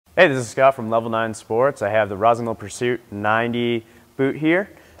Hey, this is Scott from Level 9 Sports. I have the Rossignol Pursuit 90 boot here.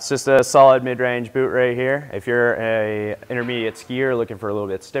 It's just a solid mid-range boot right here. If you're an intermediate skier looking for a little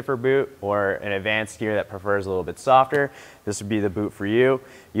bit stiffer boot, or an advanced skier that prefers a little bit softer, this would be the boot for you.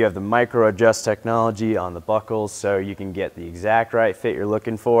 You have the micro adjust technology on the buckles, so you can get the exact right fit you're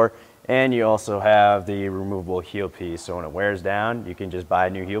looking for. And you also have the removable heel piece, so when it wears down, you can just buy a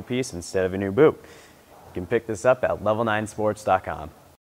new heel piece instead of a new boot. You can pick this up at level9sports.com.